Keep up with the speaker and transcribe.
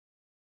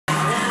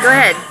Go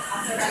ahead.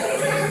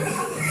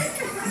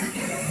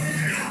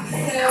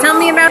 Tell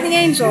me about the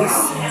angels.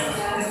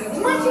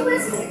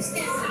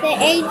 The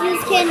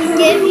angels can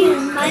give you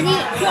money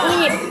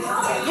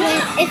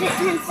if it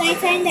turns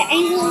nighttime. The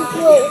angels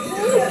will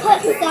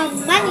put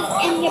some money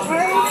in your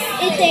purse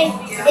if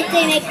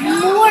they make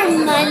more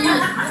money.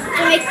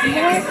 To make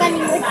more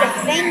money with their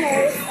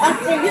fingers up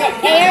in the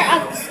air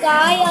of the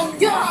sky on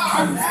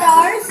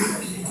stars.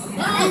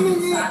 And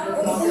it's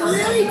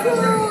really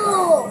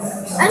cool.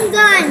 I'm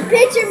done.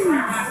 Picture.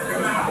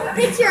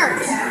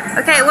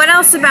 Okay, what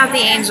else about the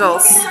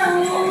angels?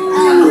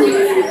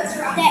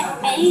 The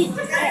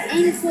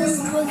angels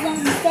was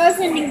on the stars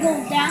and they go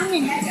down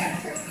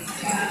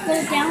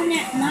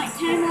at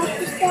nighttime off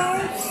the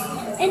stars,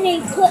 and they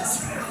put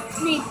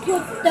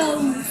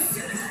those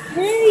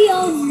very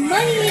old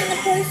money in the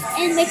purse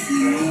and make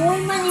more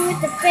money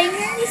with the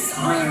fingers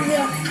when we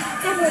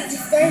have with the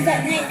stars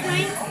at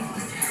nighttime.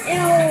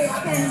 It'll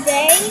turn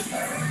day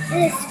in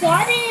the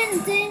sky,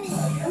 and then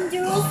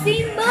there will be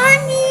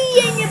money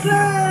in your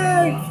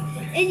purse.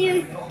 And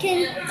you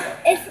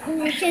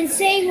can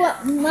say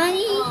what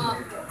money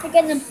you're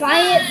gonna buy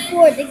it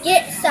for to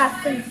get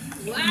something.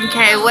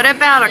 Okay, what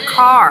about a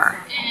car?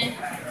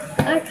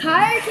 A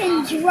car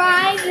can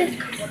drive. You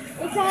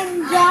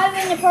can drive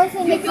in the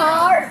person in the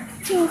car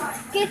to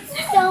get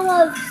some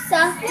of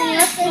something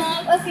else.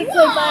 If you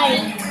could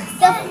buy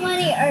stuff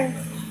money, or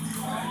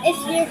if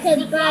you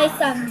could buy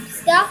some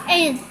stuff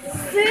and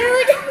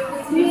food,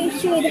 you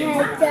should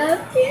have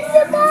something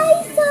to buy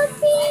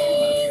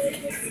something.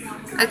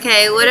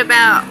 Okay, what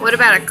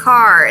about a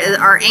car?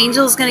 Are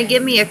angels gonna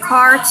give me a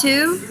car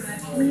too?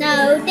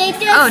 No, they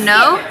just. Oh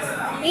no?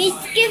 They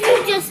give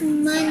you just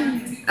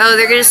money. Oh,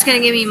 they're just gonna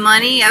give me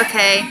money?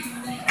 Okay.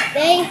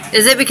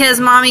 Is it because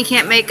mommy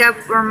can't make up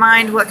her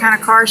mind what kind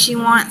of car she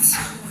wants?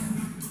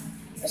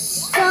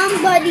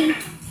 Some of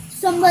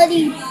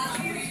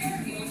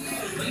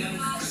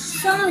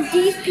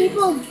these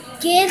people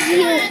give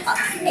you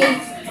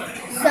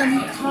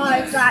some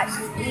cars last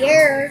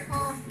year,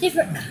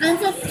 different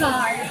kinds of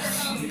cars.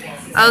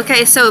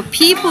 Okay, so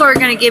people are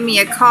going to give me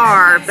a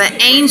car, but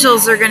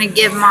angels are going to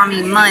give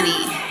mommy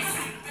money.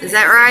 Is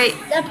that right?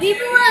 The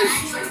people are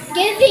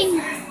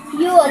giving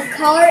you a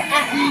car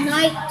at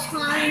night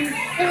time,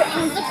 different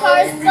kinds of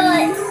cars,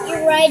 but you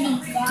already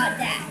got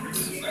that.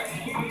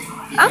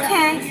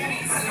 Okay.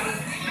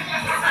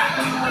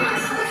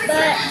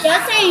 But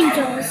just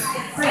angels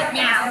right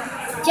now.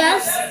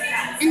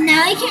 And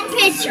now I can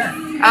picture.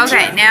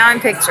 Okay, now I'm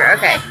picture.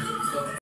 Okay.